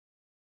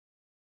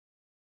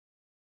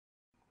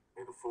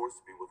May the force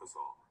be with us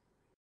all.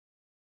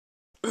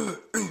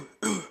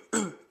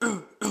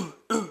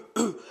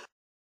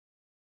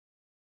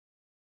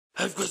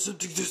 I've got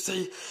something to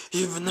say.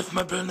 Even if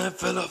my brain hair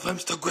fell off, I'm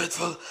still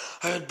grateful.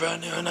 I had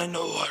brown hair and I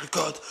know our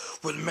God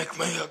will make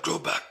my hair grow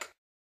back.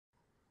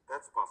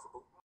 That's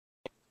possible.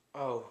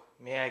 Oh,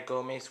 may I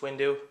go, Mace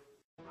Windu?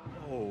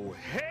 Oh,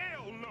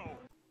 hell no!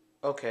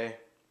 Okay.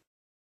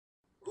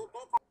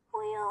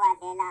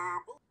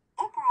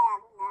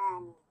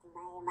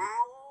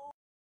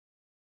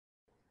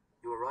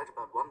 You were right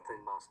about one thing,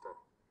 Master.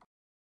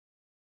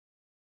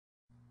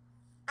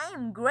 I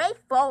am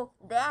grateful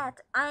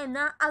that I am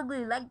not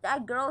ugly like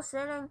that girl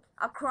sitting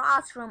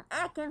across from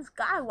Anakin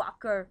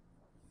Skywalker.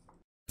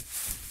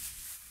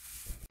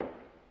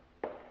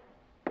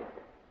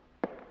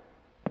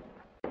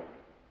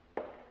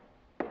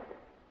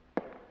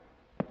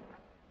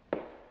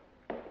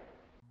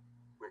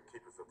 We're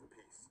keepers of the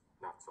peace,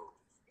 not soldiers.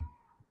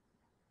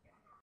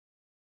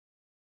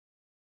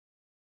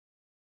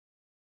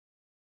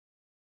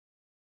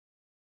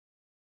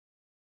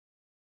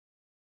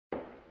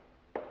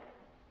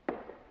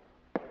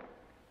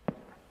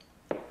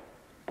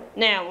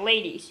 Now,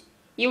 ladies,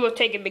 you will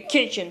take a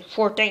vacation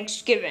for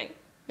Thanksgiving.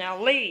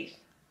 Now leave.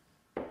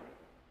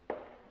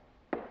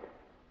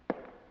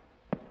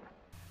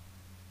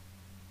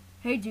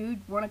 Hey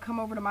dude, wanna come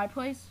over to my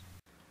place?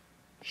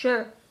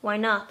 Sure, why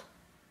not?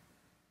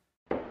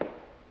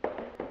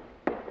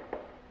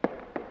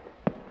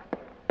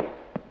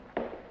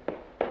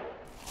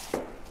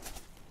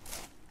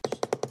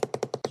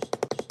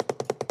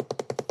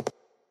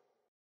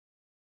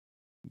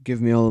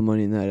 Give me all the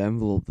money in that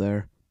envelope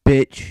there,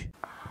 bitch.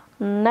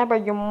 Never,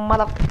 you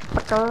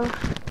motherfucker.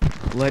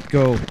 Let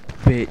go,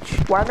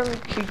 bitch. Why don't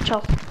you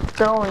just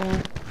go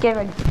and get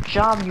a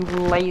job, you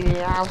lazy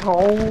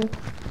asshole?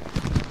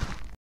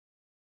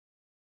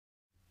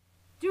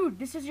 Dude,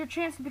 this is your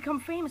chance to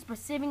become famous by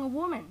saving a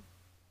woman.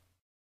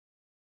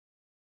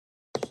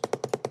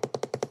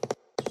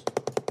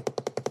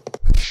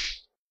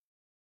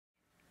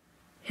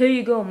 Here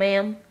you go,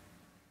 ma'am.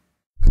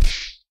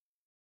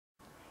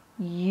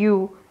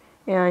 You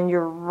and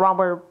your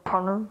robber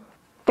partner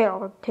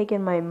failed at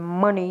taking my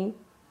money.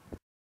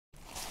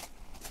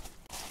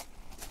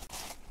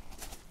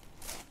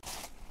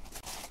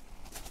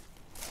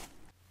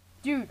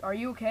 Dude, are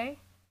you okay?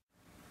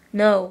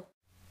 No,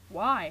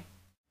 Why?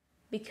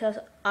 because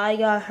I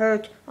got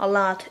hurt a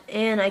lot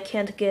and I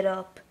can't get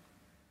up.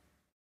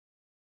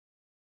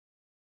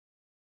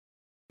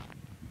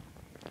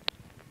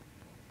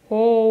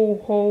 Ho,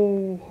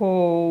 ho,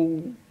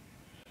 ho.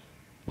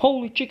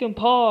 Holy chicken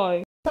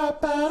pie.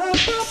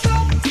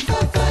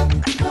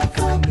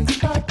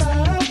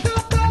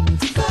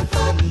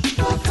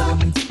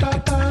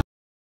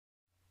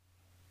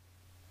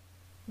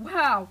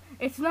 Wow,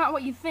 it's not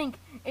what you think.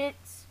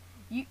 It's...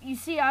 You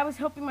see, I was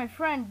helping my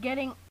friend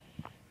getting...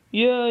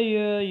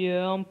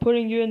 Yeah, I'm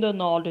putting you in the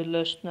naughty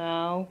list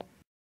now.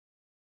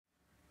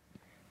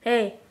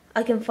 Hey,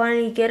 I can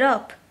finally get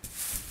up.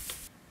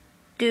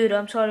 Dude,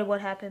 I'm sorry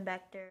what happened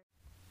back there.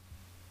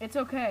 It's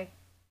okay.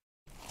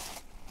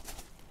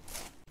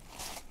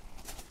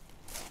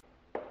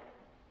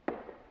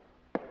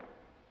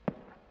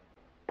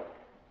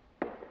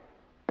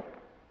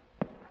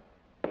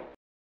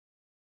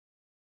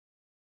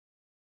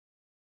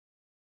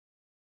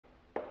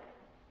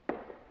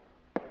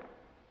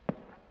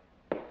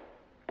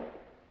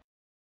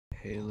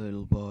 Hey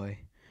little boy,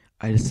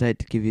 I decided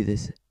to give you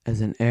this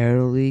as an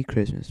early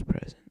Christmas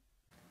present.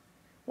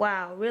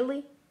 Wow,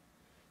 really?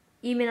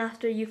 Even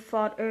after you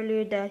thought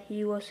earlier that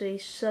he was a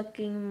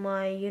sucking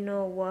my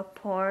you-know-what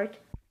part?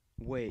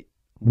 Wait,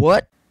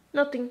 what?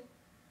 Nothing.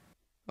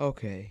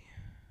 Okay,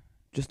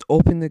 just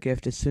open the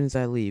gift as soon as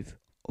I leave,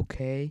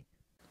 okay?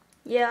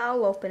 Yeah,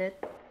 I'll open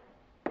it.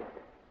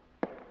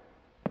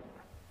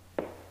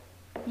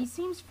 He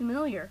seems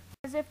familiar.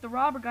 As if the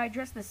robber guy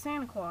dressed as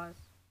Santa Claus.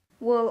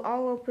 Well,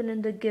 I'll open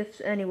in the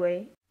gifts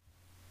anyway.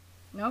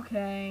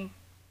 Okay.